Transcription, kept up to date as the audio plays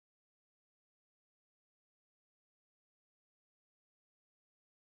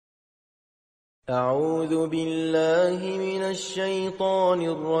أعوذ بالله من الشيطان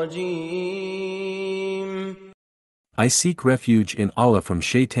الرجيم. I seek refuge in Allah from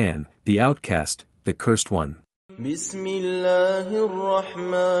Shaitan, the outcast, the cursed one. بسم الله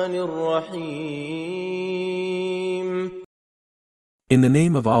الرحمن الرحيم. In the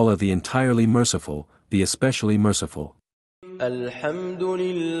name of Allah, the entirely merciful, the especially merciful. الحمد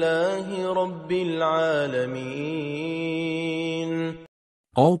لله رب العالمين.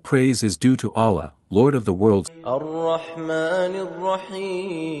 All praise is due to Allah, Lord of the worlds, الرحمن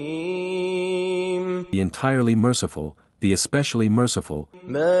الرحيم. the entirely merciful, the especially merciful,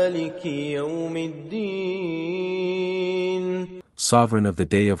 مالك يوم الدين. sovereign of the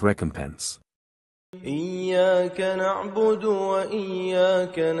day of recompense. إياك نعبد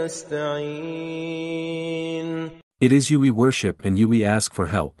وإياك نستعين. It is you we worship and you we ask for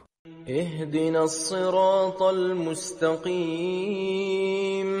help. اهدنا الصراط المستقيم.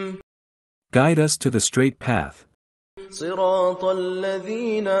 Guide us to the straight path. صراط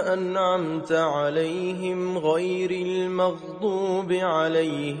الذين أنعمت عليهم غير المغضوب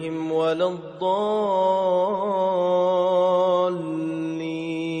عليهم ولا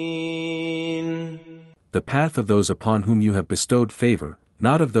الضالين. The path of those upon whom you have bestowed favor,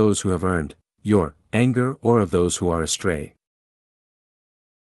 not of those who have earned your anger or of those who are astray.